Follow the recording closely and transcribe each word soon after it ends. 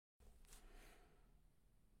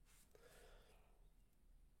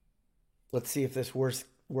Let's see if this works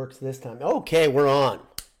this time. Okay, we're on.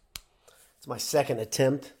 It's my second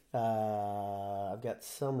attempt. I've got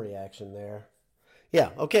some reaction there.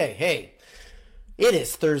 Yeah, okay. Hey, it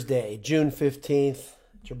is Thursday, June 15th.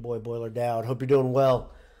 It's your boy Boiler Dowd. Hope you're doing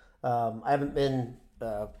well. I haven't been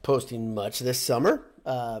posting much this summer.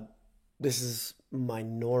 This is my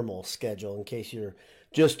normal schedule in case you're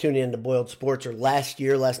just tuning into Boiled Sports, or last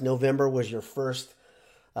November was your first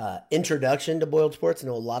introduction to Boiled Sports. I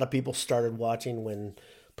know a lot of people started watching when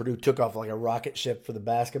Purdue took off like a rocket ship for the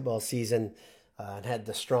basketball season and had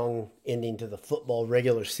the strong ending to the football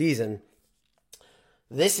regular season.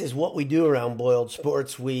 This is what we do around Boiled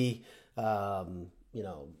Sports. We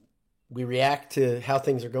react to how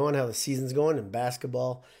things are going, how the season's going in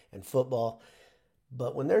basketball and football.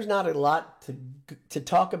 But when there's not a lot to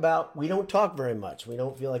talk about, we don't talk very much. We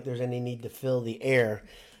don't feel like there's any need to fill the air.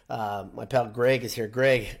 My pal Greg is here.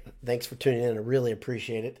 Greg, thanks for tuning in. I really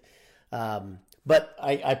appreciate it. But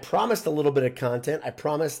I promised a little bit of content. I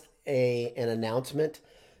promised an announcement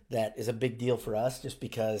that is a big deal for us, just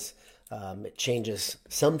because it changes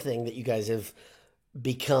something that you guys have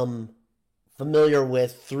become familiar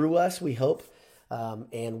with through us, we hope.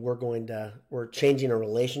 And we're changing a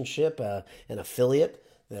relationship, an affiliate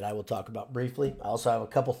that I will talk about briefly. I also have a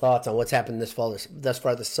couple thoughts on what's happened thus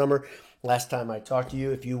far this summer. Last time I talked to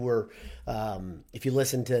you, if you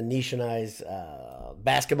listened to Nish and I's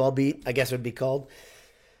basketball beat, I guess it would be called.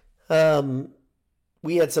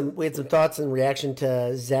 We had some thoughts in reaction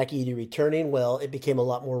to Zach Edey returning. Well, it became a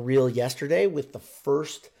lot more real yesterday with the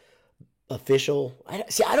first official. I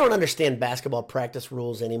don't understand basketball practice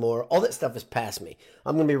rules anymore. All that stuff is past me.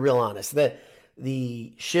 I'm going to be real honest.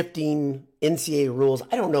 The shifting NCAA rules,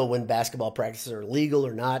 I don't know when basketball practices are legal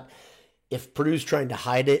or not. If Purdue's trying to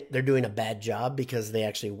hide it, they're doing a bad job, because they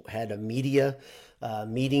actually had a media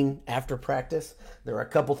meeting after practice. There are a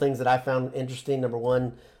couple things that I found interesting. Number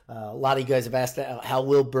one, a lot of you guys have asked how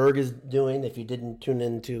Will Berg is doing. If you didn't tune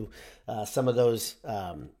into some of those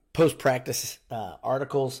post-practice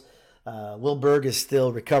articles, Will Berg is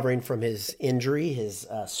still recovering from his injury, his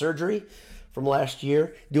surgery from last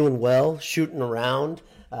year. Doing well, shooting around,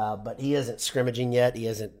 but he isn't scrimmaging yet. He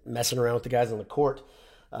isn't messing around with the guys on the court.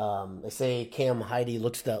 They say Cam Heidi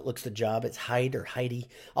looks the job. It's Hyde or Heidi.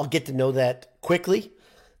 I'll get to know that quickly.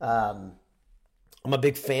 I'm a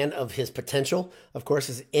big fan of his potential, of course,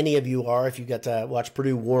 as any of you are. If you got to watch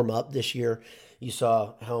Purdue warm up this year, you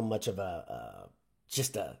saw how much of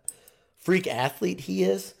just a freak athlete he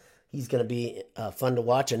is. He's going to be fun to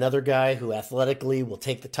watch. Another guy who athletically will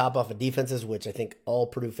take the top off of defenses, which I think all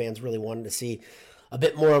Purdue fans really wanted to see a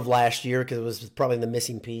bit more of last year, because it was probably the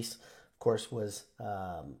missing piece. Of course, was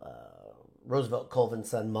Roosevelt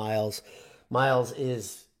Colvin's son, Miles. Miles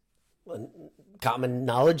is common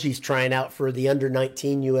knowledge. He's trying out for the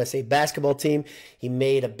under-19 USA basketball team. He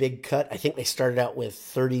made a big cut. I think they started out with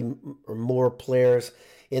 30 or more players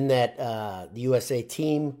in that the USA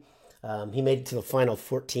team. He made it to the final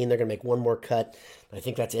 14. They're going to make one more cut. I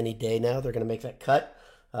think that's any day now. They're going to make that cut.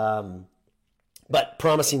 But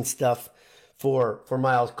promising stuff for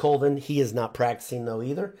Miles Colvin. He is not practicing, though,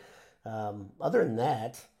 either. Other than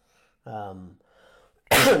that, not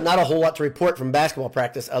a whole lot to report from basketball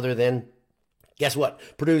practice, other than, guess what?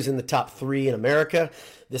 Purdue's in the top 3 in America.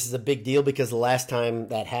 This is a big deal, because the last time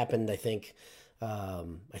that happened, I think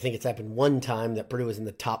it's happened one time that Purdue was in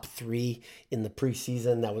the top 3 in the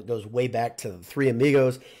preseason. That goes way back to the Three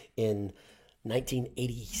Amigos in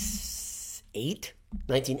 1988.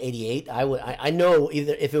 1988. I know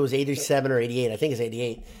either if it was 87 or 88. I think it's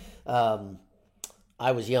 88.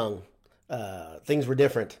 I was young. Things were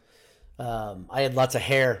different. I had lots of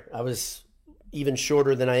hair. I was even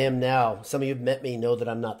shorter than I am now. Some of you have met me, know that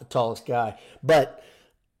I'm not the tallest guy, but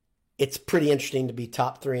it's pretty interesting to be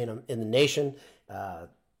top 3 in the nation.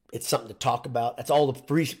 It's something to talk about. That's all the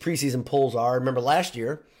preseason polls are. Remember last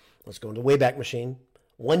year, let's go into Wayback Machine,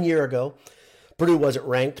 1 year ago, Purdue wasn't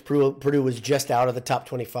ranked. Purdue was just out of the top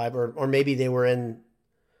 25, or maybe they were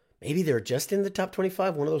just in the top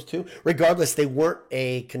 25, one of those two. Regardless, they weren't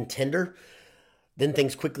a contender. Then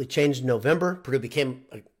things quickly changed in November. Purdue became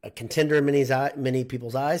a contender in many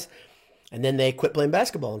people's eyes. And then they quit playing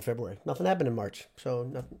basketball in February. Nothing happened in March,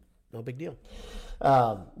 so no big deal.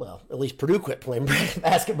 Well, at least Purdue quit playing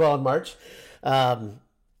basketball in March.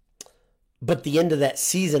 But the end of that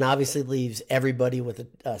season obviously leaves everybody with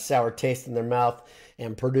a sour taste in their mouth.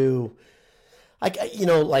 And Purdue,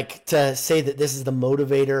 to say that this is the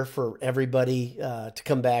motivator for everybody to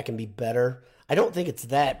come back and be better, I don't think it's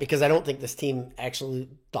that, because I don't think this team actually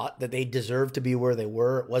thought that they deserved to be where they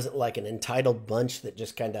were. It wasn't like an entitled bunch that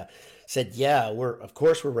just kind of said, yeah, of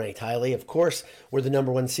course we're ranked highly. Of course we're the number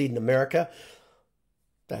one seed in America.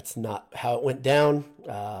 That's not how it went down.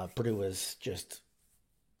 Purdue was just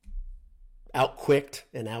outquicked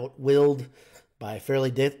and outwilled by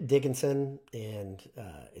Fairleigh Dickinson, and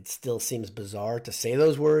it still seems bizarre to say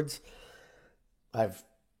those words. I've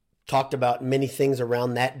talked about many things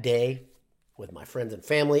around that day with my friends and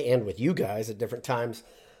family and with you guys at different times.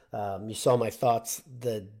 You saw my thoughts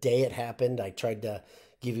the day it happened. I tried to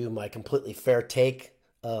give you my completely fair take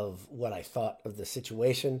of what I thought of the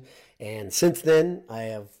situation. And since then, I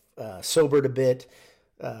have sobered a bit.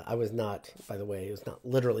 I was not, by the way, it was not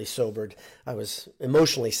literally sobered. I was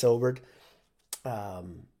emotionally sobered.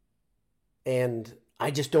 And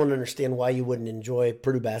I just don't understand why you wouldn't enjoy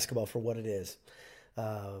Purdue basketball for what it is.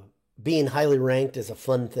 Being highly ranked is a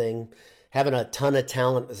fun thing. Having a ton of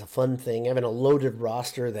talent is a fun thing. Having a loaded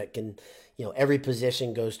roster that can, every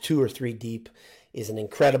position goes 2 or 3 deep is an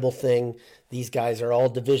incredible thing. These guys are all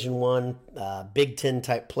Division I, Big Ten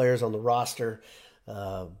type players on the roster.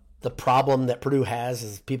 The problem that Purdue has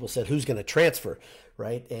is people said, who's going to transfer,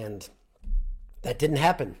 right? And that didn't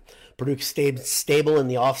happen. Purdue stayed stable in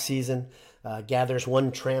the offseason, gathers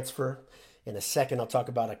 1 transfer. In a second, I'll talk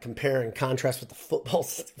about a compare and contrast with the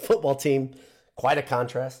football team. Quite a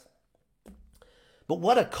contrast. But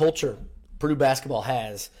what a culture Purdue basketball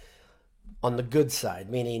has on the good side,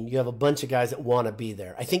 meaning you have a bunch of guys that want to be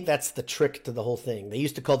there. I think that's the trick to the whole thing. They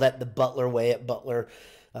used to call that the Butler way at Butler.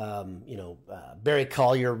 Barry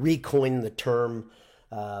Collier recoined the term,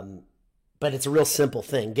 but it's a real simple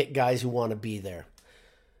thing. Get guys who want to be there.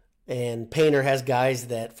 And Painter has guys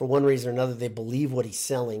that, for one reason or another, they believe what he's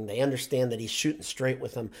selling. They understand that he's shooting straight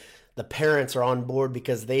with them. The parents are on board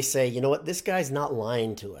because they say, you know what, this guy's not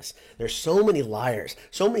lying to us. There's so many liars,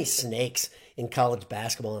 so many snakes in college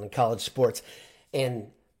basketball and in college sports.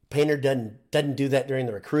 And Painter doesn't do that during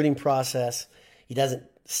the recruiting process. He doesn't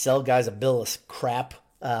sell guys a bill of crap.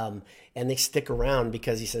 And they stick around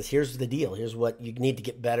because he says, here's the deal. Here's what you need to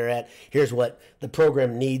get better at. Here's what the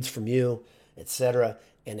program needs from you, etc.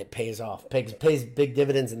 And it pays off. Pays big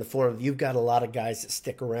dividends in the form of you've got a lot of guys that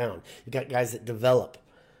stick around. You've got guys that develop.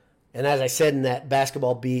 And as I said in that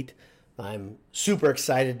basketball beat, I'm super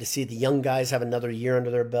excited to see the young guys have another year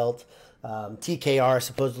under their belt. TKR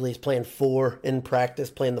supposedly is playing the 4 in practice.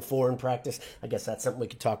 I guess that's something we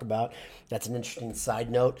could talk about. That's an interesting side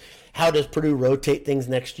note. How does Purdue rotate things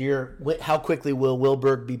next year? How quickly will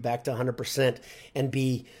Wilberg be back to 100% and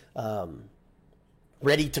be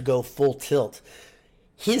ready to go full tilt?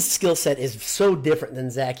 His skill set is so different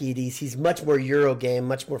than Zach Edey's. He's much more Euro game,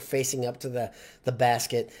 much more facing up to the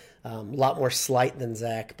basket, a lot more slight than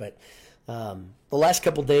Zach. But the last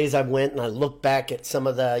couple days I went and I looked back at some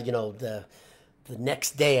of the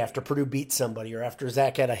next day after Purdue beat somebody or after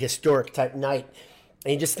Zach had a historic type night.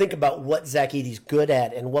 And you just think about what Zach Edey's good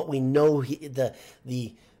at and what we know the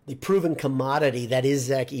proven commodity that is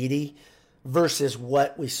Zach Edey versus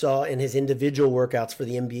what we saw in his individual workouts for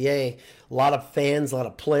the NBA. A lot of fans, a lot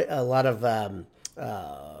of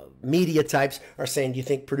media types are saying, do you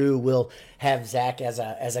think Purdue will have Zach as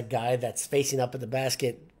a guy that's facing up at the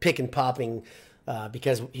basket, pick and popping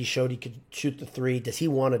because he showed he could shoot the 3? Does he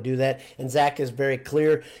want to do that? And Zach is very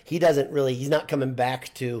clear. He's not coming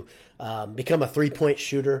back to become a 3-point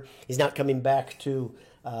shooter. He's not coming back to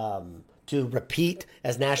repeat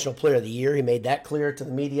as National Player of the Year. He made that clear to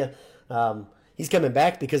the media. He's coming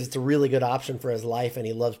back because it's a really good option for his life, and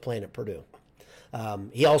he loves playing at Purdue.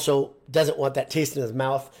 He also doesn't want that taste in his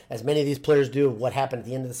mouth, as many of these players do, of what happened at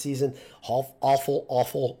the end of the season. Awful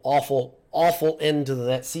end to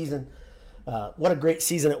that season. What a great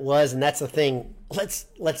season it was, and that's the thing.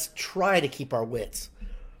 Let's try to keep our wits.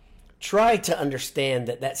 Try to understand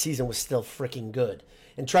that season was still freaking good,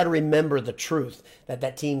 and try to remember the truth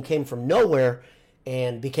that team came from nowhere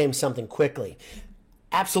and became something quickly.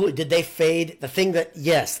 Absolutely. Did they fade? The thing that,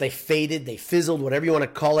 yes, they faded, they fizzled, whatever you want to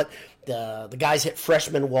call it. The guys hit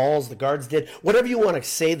freshman walls, the guards did. Whatever you want to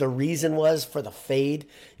say the reason was for the fade,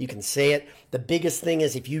 you can say it. The biggest thing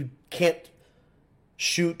is if you can't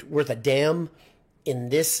shoot worth a damn in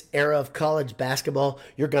this era of college basketball,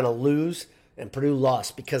 you're going to lose. And Purdue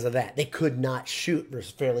lost because of that. They could not shoot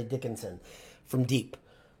versus Fairleigh Dickinson from deep.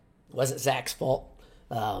 It wasn't Zach's fault.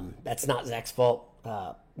 That's not Zach's fault.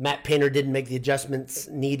 Matt Painter didn't make the adjustments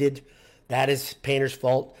needed. That is Painter's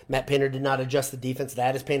fault. Matt Painter did not adjust the defense.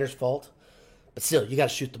 That is Painter's fault. But still, you got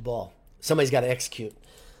to shoot the ball. Somebody's got to execute.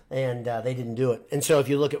 And they didn't do it. And so if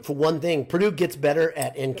you look at, for one thing, Purdue gets better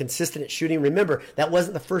at and consistent at shooting. Remember, that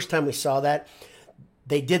wasn't the first time we saw that.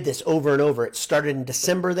 they did this over and over. It started in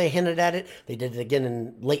December, they hinted at it. They did it again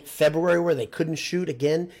in late February where they couldn't shoot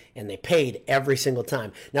again, and they paid every single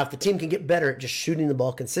time. Now, if the team can get better at just shooting the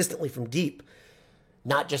ball consistently from deep,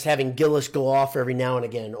 not just having Gillis go off every now and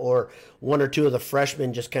again, or one or two of the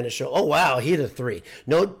freshmen just kind of show, oh, wow, he hit a three.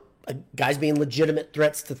 No, guys being legitimate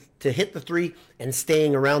threats to hit the three and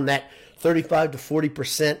staying around that 35 to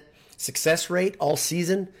 40% success rate all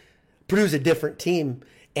season. Purdue's a different team,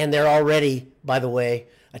 and they're already, by the way,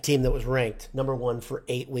 a team that was ranked number 1 for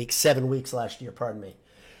 7 weeks last year, pardon me.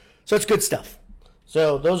 So it's good stuff.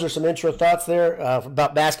 So those are some intro thoughts there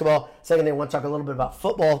about basketball. Second thing, I want to talk a little bit about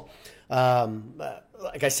football.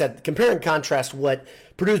 Like I said, compare and contrast what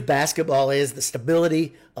Purdue's basketball is, the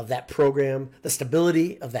stability of that program, the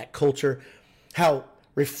stability of that culture, how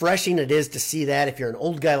refreshing it is to see that if you're an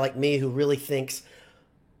old guy like me who really thinks,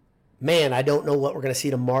 man, I don't know what we're going to see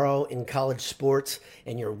tomorrow in college sports,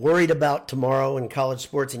 and you're worried about tomorrow in college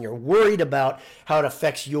sports, and you're worried about how it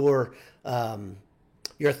affects your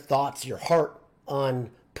thoughts, your heart on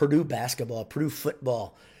Purdue basketball, Purdue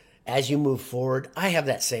football as you move forward. I have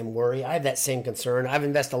that same worry. I have that same concern. I've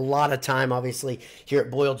invested a lot of time, obviously, here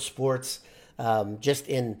at Boiled Sports, just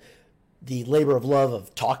in the labor of love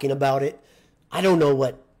of talking about it. I don't know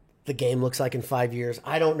what the game looks like in 5 years.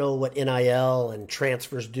 I don't know what NIL and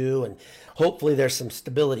transfers do, and hopefully there's some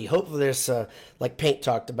stability. Hopefully there's, like Paint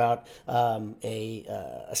talked about,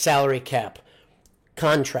 a salary cap,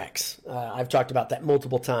 contracts. I've talked about that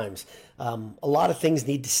multiple times. A lot of things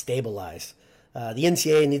need to stabilize. The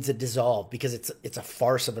NCAA needs to dissolve because it's a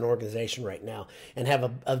farce of an organization right now, and have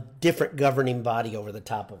a different governing body over the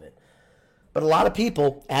top of it. But a lot of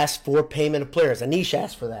people ask for payment of players. Anish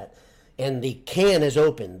asked for that. And the can is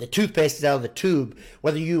open. The toothpaste is out of the tube,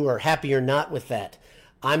 whether you are happy or not with that.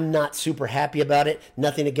 I'm not super happy about it.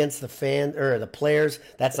 Nothing against the fan or the players.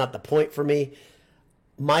 That's not the point for me.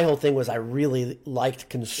 My whole thing was I really liked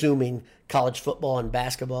consuming college football and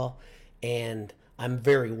basketball, and I'm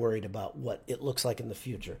very worried about what it looks like in the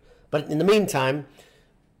future. But in the meantime,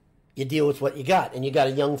 you deal with what you got. And you got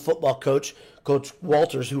a young football coach, Coach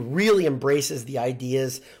Walters, who really embraces the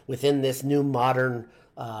ideas within this new modern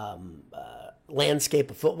landscape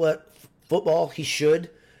of football. He should,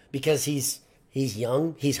 because he's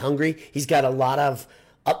young, he's hungry, he's got a lot of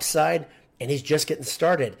upside, and he's just getting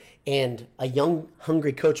started. And a young,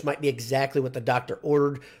 hungry coach might be exactly what the doctor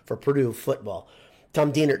ordered for Purdue football.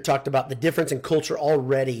 Tom Dienert talked about the difference in culture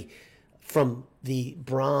already from the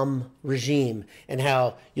Brom regime, and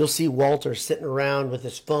how you'll see Walter sitting around with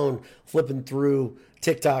his phone flipping through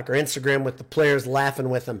TikTok or Instagram with the players, laughing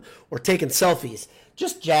with them, or taking selfies,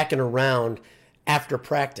 just jacking around after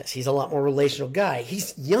practice. He's a lot more relational guy.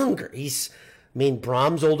 He's younger.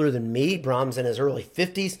 Brom's older than me. Brom's in his early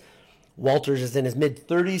 50s. Walters is in his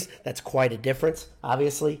mid-30s. That's quite a difference,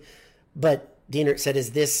 obviously. But Dienert said,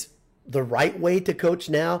 is this the right way to coach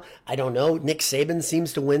now? I don't know. Nick Saban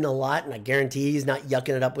seems to win a lot, and I guarantee he's not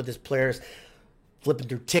yucking it up with his players flipping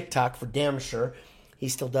through TikTok for damn sure. He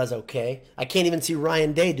still does okay. I can't even see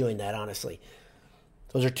Ryan Day doing that, honestly.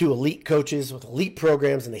 Those are two elite coaches with elite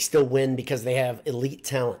programs, and they still win because they have elite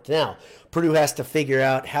talent. Now, Purdue has to figure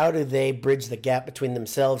out how do they bridge the gap between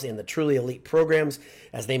themselves and the truly elite programs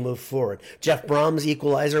as they move forward. Jeff Brom's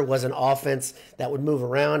equalizer was an offense that would move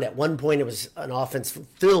around. At one point, it was an offense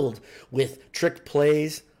filled with trick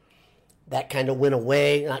plays. That kind of went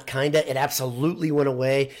away. Not kind of. It absolutely went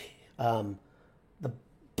away. The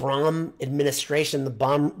Brom administration, the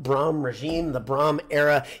Brom regime, the Brom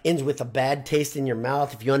era ends with a bad taste in your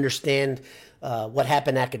mouth. If you understand what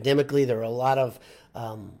happened academically, there was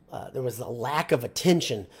a lack of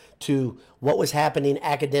attention to what was happening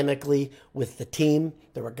academically with the team.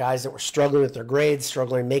 There were guys that were struggling with their grades,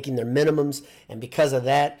 struggling making their minimums, and because of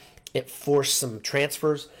that, it forced some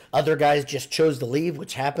transfers. Other guys just chose to leave,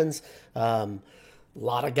 which happens. A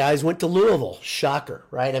lot of guys went to Louisville. Shocker,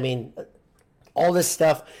 right? I mean, all this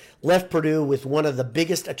stuff left Purdue with one of the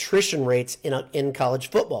biggest attrition rates in college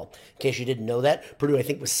football. In case you didn't know that, Purdue, I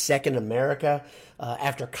think, was second in America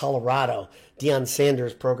after Colorado, Deion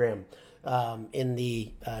Sanders' program, in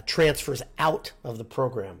the transfers out of the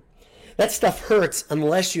program. That stuff hurts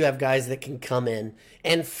unless you have guys that can come in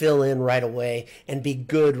and fill in right away and be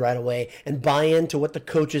good right away and buy into what the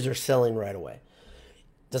coaches are selling right away.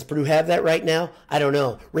 Does Purdue have that right now? I don't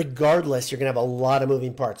know. Regardless, you're going to have a lot of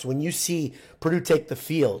moving parts. When you see Purdue take the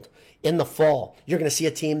field in the fall, you're going to see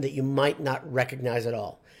a team that you might not recognize at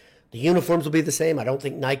all. The uniforms will be the same. I don't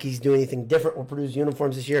think Nike's doing anything different with Purdue's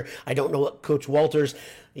uniforms this year. I don't know what Coach Walters,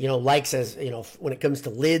 likes as, when it comes to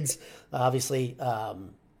lids. Obviously,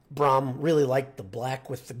 Brom really liked the black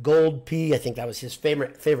with the gold P. I think that was his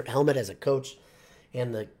favorite helmet as a coach.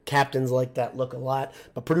 and the captains like that look a lot.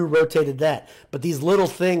 But Purdue rotated that. But these little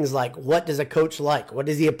things like, what does a coach like? What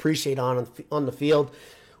does he appreciate on the field?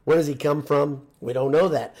 Where does he come from? We don't know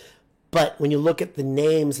that. But when you look at the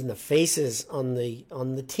names and the faces on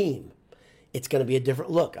the team, it's going to be a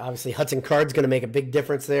different look. Obviously, Hudson Card's going to make a big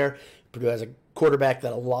difference there. Purdue has a quarterback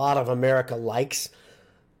that a lot of America likes.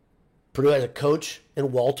 Purdue has a coach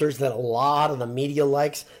in Walters that a lot of the media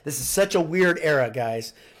likes. This is such a weird era,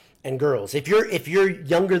 guys and girls. If you're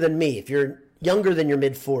younger than me, if you're younger than your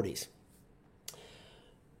mid-40s,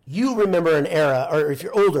 you remember an era, or if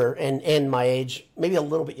you're older and my age, maybe a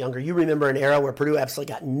little bit younger, you remember an era where Purdue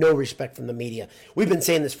absolutely got no respect from the media. We've been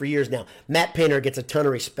saying this for years now. Matt Painter gets a ton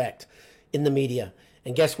of respect in the media.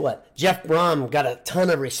 And guess what? Jeff Brom got a ton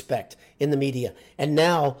of respect in the media. And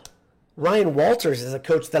now Ryan Walters is a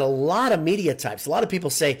coach that a lot of media types, a lot of people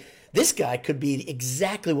say, this guy could be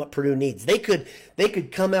exactly what Purdue needs. They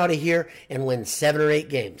could come out of here and win 7 or 8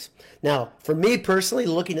 games. Now, for me personally,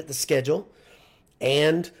 looking at the schedule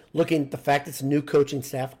and looking at the fact it's a new coaching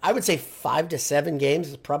staff, I would say 5 to 7 games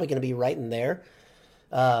is probably going to be right in there.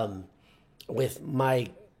 With my,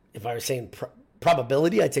 if I was saying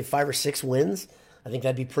probability, I'd say 5 or 6 wins. I think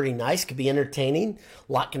that'd be pretty nice. Could be entertaining.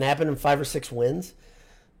 A lot can happen in 5 or 6 wins.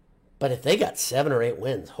 But if they got 7 or 8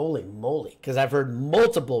 wins, holy moly, because I've heard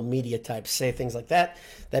multiple media types say things like that,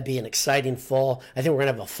 that'd be an exciting fall. I think we're going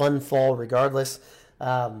to have a fun fall regardless.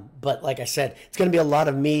 But like I said, it's going to be a lot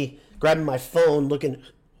of me grabbing my phone, looking,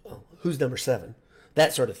 oh, who's number 7?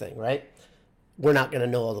 That sort of thing, right? We're not going to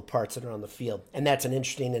know all the parts that are on the field. And that's an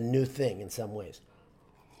interesting and new thing in some ways.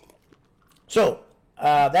 So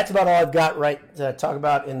that's about all I've got right to talk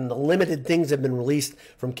about in the limited things that have been released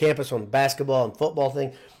from campus on the basketball and football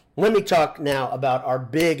thing. Let me talk now about our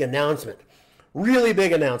big announcement. Really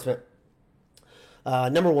big announcement.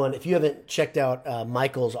 Number one, if you haven't checked out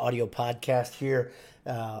Michael's audio podcast here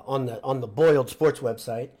on the Boiled Sports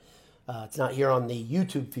website, it's not here on the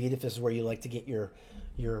YouTube feed if this is where you like to get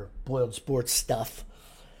your Boiled Sports stuff.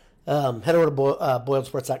 Head over to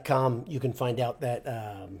boiledsports.com. You can find out that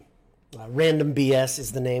Random BS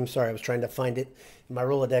is the name. Sorry, I was trying to find it in my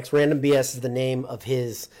Rolodex. Random BS is the name of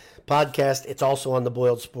his podcast. It's also on the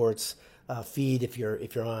Boiled Sports feed if you're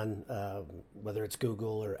on whether it's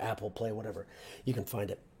Google or Apple Play, whatever, you can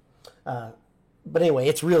find it. But anyway,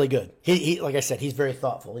 it's really good. He like I said, he's very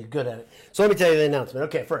thoughtful. He's good at it. So let me tell you the announcement.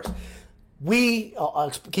 Okay, first,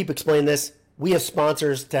 I'll keep explaining this. We have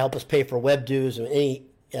sponsors to help us pay for web dues and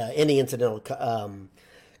any incidental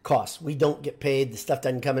costs. We don't get paid. The stuff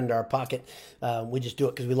doesn't come into our pocket. We just do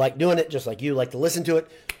it because we like doing it, just like you like to listen to it.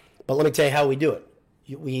 But let me tell you how we do it.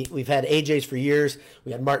 We've had AJ's for years.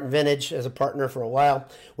 We had Martin Vintage as a partner for a while.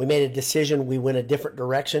 We made a decision. We went a different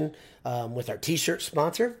direction with our T-shirt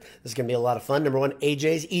sponsor. This is going to be a lot of fun. Number one,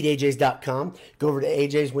 AJ's, eataj's.com. Go over to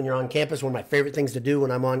AJ's when you're on campus. One of my favorite things to do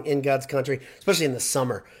when I'm in God's country, especially in the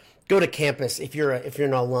summer. Go to campus if you're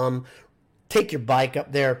an alum. Take your bike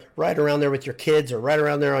up there, ride around there with your kids or ride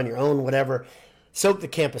around there on your own, whatever. Soak the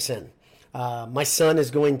campus in. My son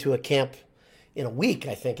is going to a camp in a week,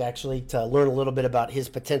 I think, actually, to learn a little bit about his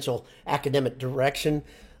potential academic direction.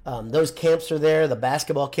 Those camps are there. The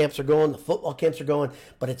basketball camps are going. The football camps are going.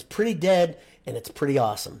 But it's pretty dead, and it's pretty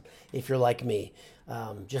awesome if you're like me.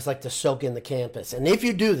 Just like to soak in the campus. And if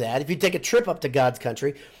you do that, if you take a trip up to God's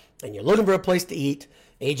country and you're looking for a place to eat,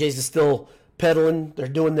 AJ's is still pedaling. They're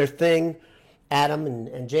doing their thing. Adam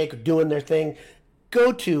and Jake are doing their thing.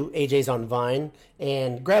 Go to AJ's on Vine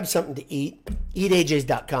and grab something to eat.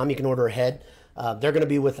 Eataj's.com. You can order ahead. They're going to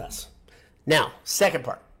be with us. Now, second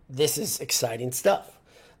part. This is exciting stuff.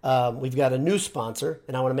 We've got a new sponsor,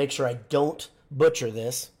 and I want to make sure I don't butcher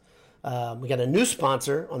this. We got a new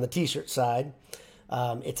sponsor on the T-shirt side.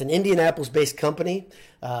 It's an Indianapolis-based company.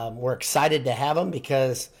 We're excited to have them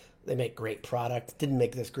because they make great product. Didn't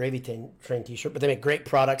make this Gravy Train T-shirt, but they make great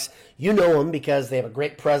products. You know them because they have a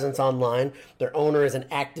great presence online. Their owner is an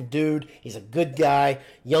active dude. He's a good guy,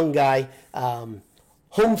 young guy.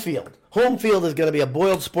 Home Field. Home Field is going to be a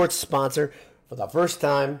Boiled Sports sponsor for the first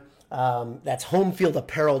time. That's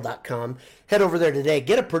homefieldapparel.com. Head over there today.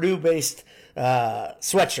 Get a Purdue-based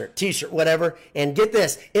sweatshirt, T-shirt, whatever, and get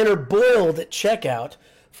this. Enter Boiled at checkout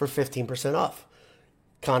for 15% off.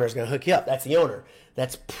 Connor's going to hook you up. That's the owner.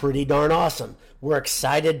 That's pretty darn awesome. We're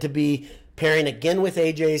excited to be pairing again with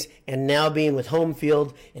AJ's and now being with Home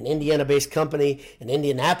Field, an Indiana-based company, an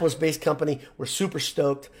Indianapolis-based company. We're super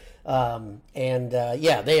stoked.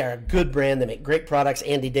 Yeah, they are a good brand. They make great products.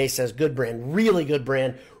 Andy Day says good brand, really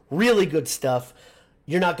good stuff.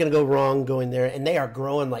 You're not going to go wrong going there. And they are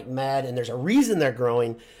growing like mad. And there's a reason they're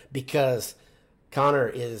growing because Connor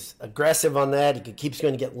is aggressive on that. He keeps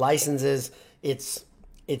going to get licenses. it's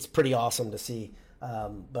pretty awesome to see.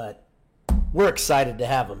 But we're excited to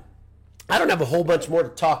have him. I don't have a whole bunch more to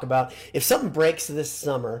talk about. If something breaks this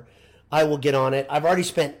summer, I will get on it. I've already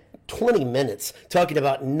spent 20 minutes talking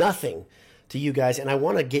about nothing to you guys, and I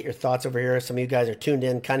want to get your thoughts over here. Some of you guys are tuned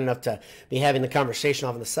in, kind enough to be having the conversation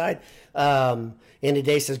off on the side. Andy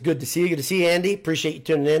Day says, good to see you. Good to see you, Andy. Appreciate you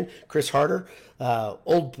tuning in. Chris Harder,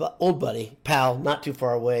 old buddy, pal, not too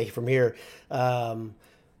far away from here,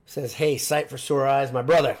 says, hey, sight for sore eyes, my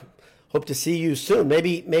brother. Hope to see you soon.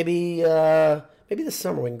 Maybe this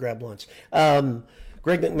summer we can grab lunch.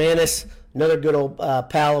 Greg McManus, another good old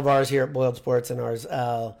pal of ours here at Boiled Sports and ours.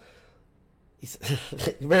 He's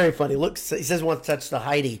very funny. He says wants to touch the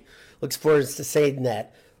Heidi. Looks forward to saying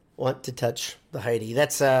that. Want to touch the Heidi.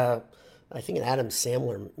 That's I think an Adam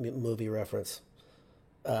Sandler movie reference.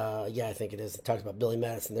 Yeah, I think it is. It talks about Billy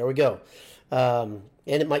Madison. There we go. And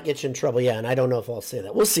it might get you in trouble. Yeah, and I don't know if I'll say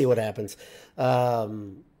that. We'll see what happens.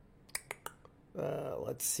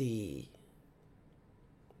 Let's see.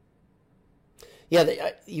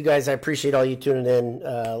 Yeah, you guys, I appreciate all you tuning in.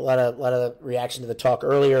 A lot of reaction to the talk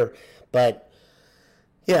earlier, but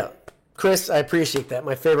yeah, Chris, I appreciate that.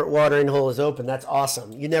 My favorite watering hole is open. That's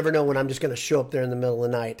awesome. You never know when I'm just going to show up there in the middle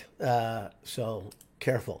of the night, so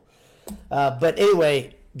careful. But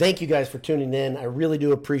anyway, thank you guys for tuning in. I really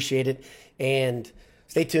do appreciate it, and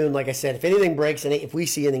stay tuned. Like I said, if anything breaks, and if we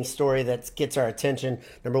see any story that gets our attention,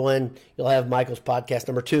 number one, you'll have Michael's podcast.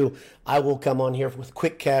 Number two, I will come on here with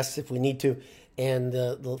quick casts if we need to. And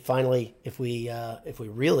finally, if we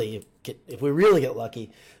really get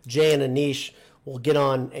lucky, Jay and Anish will get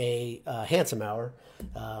on a handsome hour.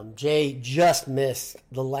 Jay just missed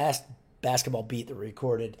the last basketball beat that we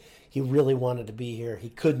recorded. He really wanted to be here. He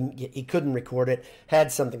couldn't record it.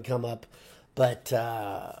 Had something come up, but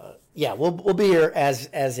yeah, we'll be here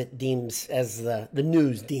as it deems, as the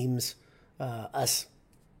news deems us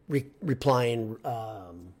replying,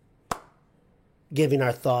 giving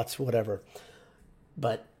our thoughts, whatever.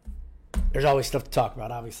 But there's always stuff to talk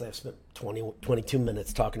about. Obviously, I've spent 22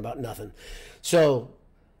 minutes talking about nothing. So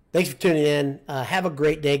thanks for tuning in. Have a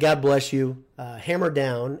great day. God bless you. Hammer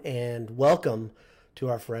down, and welcome to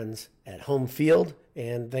our friends at Home Field.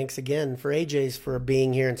 And thanks again for AJ's for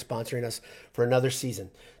being here and sponsoring us for another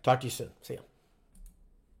season. Talk to you soon. See ya.